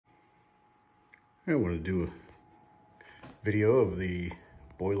I want to do a video of the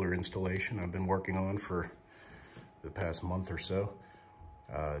boiler installation I've been working on for the past month or so.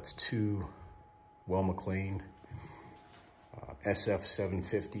 It's two Weil-McClain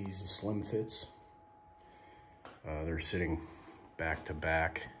SF750s slim fits. They're sitting back to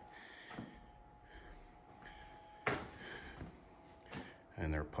back,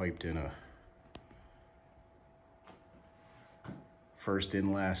 and they're piped in a first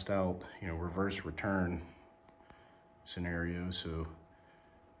in, last out, reverse return scenario. So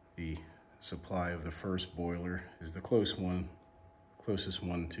the supply of the first boiler is the closest one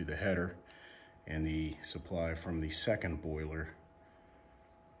to the header, and the supply from the second boiler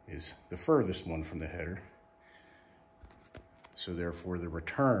is the furthest one from the header. So therefore the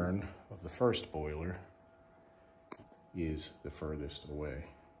return of the first boiler is the furthest away,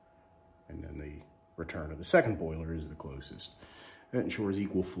 and then the return of the second boiler is the closest. That ensures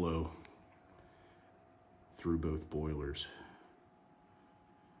equal flow through both boilers.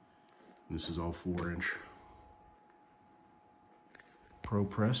 And this is all 4-inch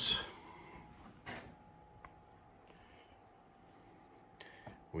Propress.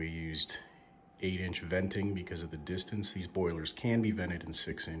 We used 8-inch venting because of the distance. These boilers can be vented in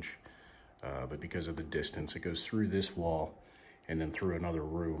 6-inch, but because of the distance, it goes through this wall and then through another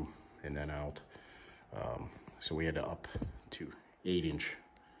room and then out. So we had to up to 8-inch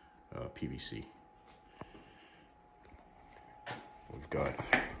PVC. We've got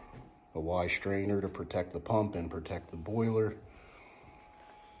a Y strainer to protect the pump and protect the boiler.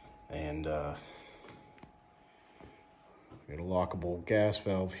 And we got a lockable gas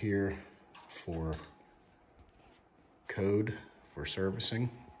valve here for code for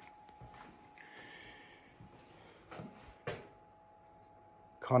servicing.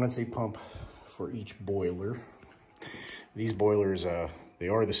 Condensate pump for each boiler. These boilers, they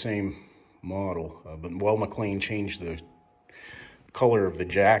are the same model, but Weil-McClain changed the color of the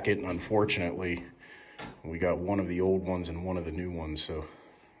jacket, and unfortunately we got one of the old ones and one of the new ones, so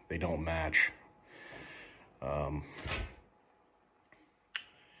they don't match.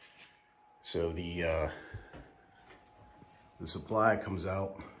 So the supply comes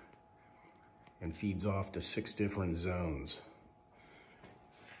out and feeds off to 6 different zones.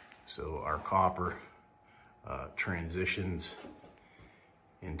 So our copper transitions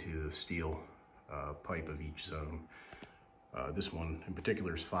into the steel pipe of each zone. This one in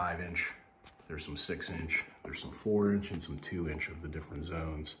particular is 5-inch. There's some 6-inch, there's some 4-inch, and some 2-inch of the different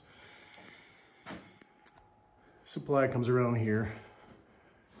zones. Supply comes around here,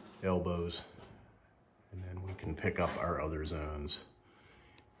 elbows, and then we can pick up our other zones.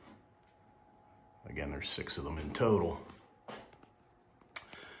 Again, there's 6 of them in total.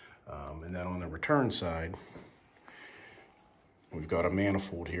 And then on the return side, we've got a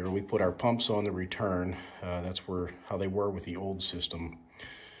manifold here. We put our pumps on the return. That's how they were with the old system.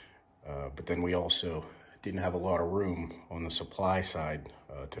 But then we also didn't have a lot of room on the supply side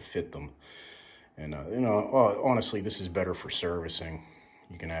to fit them. And honestly, this is better for servicing.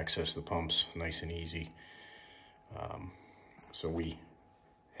 You can access the pumps nice and easy. So we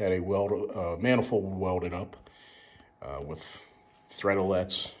had a manifold welded up with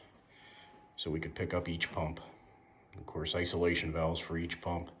threadlets, so we could pick up each pump. Of course, isolation valves for each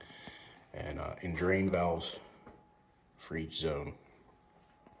pump, and in-drain valves for each zone.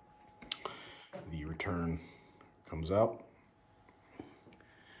 The return comes out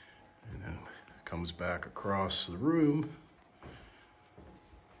and then comes back across the room.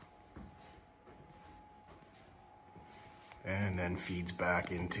 And then feeds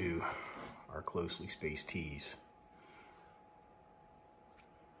back into our closely spaced T's.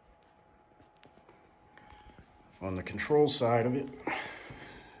 On the control side of it,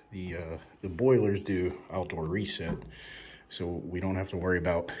 the boilers do outdoor reset, so we don't have to worry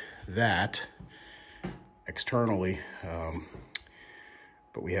about that externally.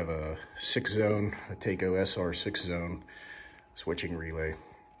 But we have a 6-zone, a Taco SR 6-zone switching relay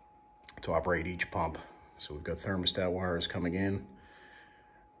to operate each pump. So we've got thermostat wires coming in,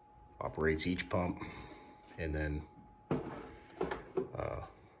 operates each pump, and then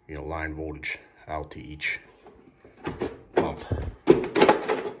line voltage out to each pump. And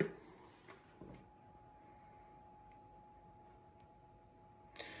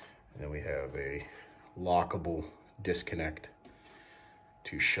then we have a lockable disconnect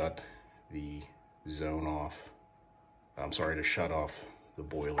to shut the zone off. To shut off the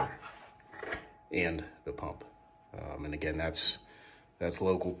boiler and the pump. And again, that's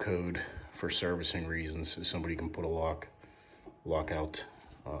local code for servicing reasons, so somebody can put a lockout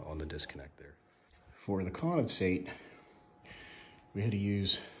on the disconnect there. For the condensate, we had to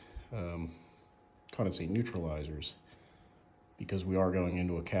use condensate neutralizers, because we are going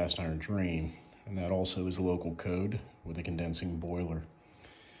into a cast iron drain, and that also is local code with a condensing boiler.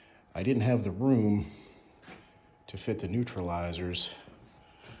 I didn't have the room to fit the neutralizers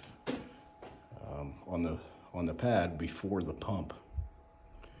on the pad before the pump.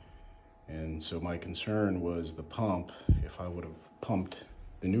 And so my concern was the pump, if I would have pumped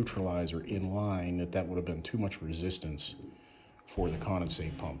the neutralizer in line, that would have been too much resistance for the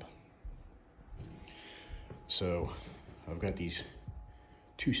condensate pump. So I've got these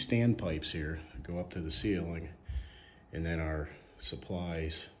two standpipes here that go up to the ceiling, and then our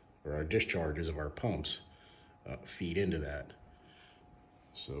supplies, or our discharges of our pumps, feed into that.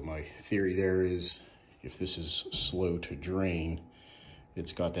 So my theory there is, if this is slow to drain,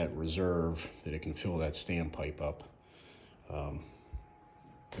 it's got that reserve that it can fill that standpipe up.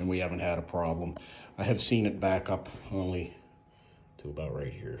 And we haven't had a problem. I have seen it back up only to about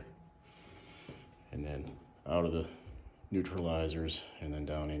right here, and then out of the neutralizers and then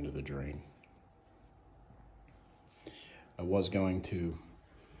down into the drain. I was going to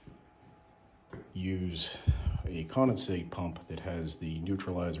use a condensate pump that has the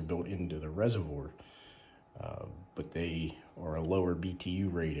neutralizer built into the reservoir, but they are a lower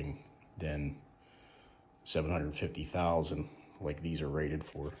BTU rating than 750,000 like these are rated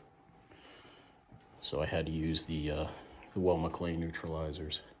for. So I had to use the Weil-McClain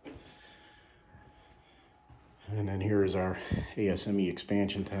neutralizers. And then here is our ASME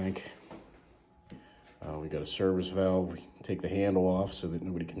expansion tank. We got a service valve. We take the handle off so that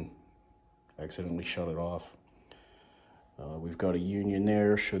nobody can accidentally shut it off. We've got a union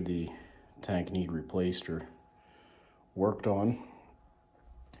there should the tank need replaced or worked on.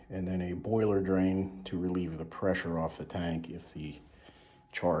 And then a boiler drain to relieve the pressure off the tank if the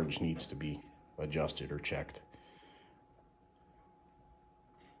charge needs to be adjusted or checked.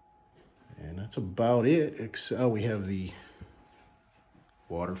 And that's about it, except we have the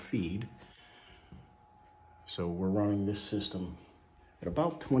water feed. So we're running this system at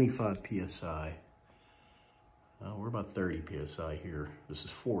about 25 PSI. We're about 30 PSI here. This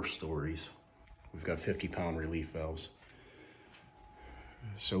is 4 stories. We've got 50-pound relief valves.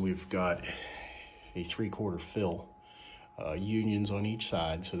 So we've got a 3/4 fill, unions on each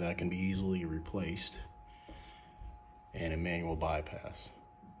side so that can be easily replaced, and a manual bypass,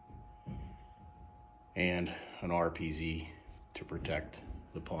 and an RPZ to protect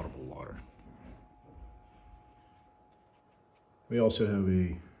the potable water. We also have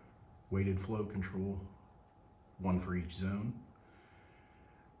a weighted flow control, one for each zone,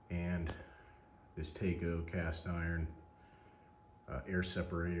 and this Taco cast iron air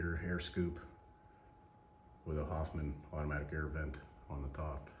separator, air scoop with a Hoffman automatic air vent on the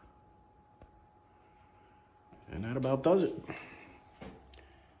top. And that about does it.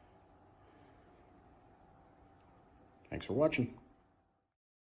 Thanks for watching.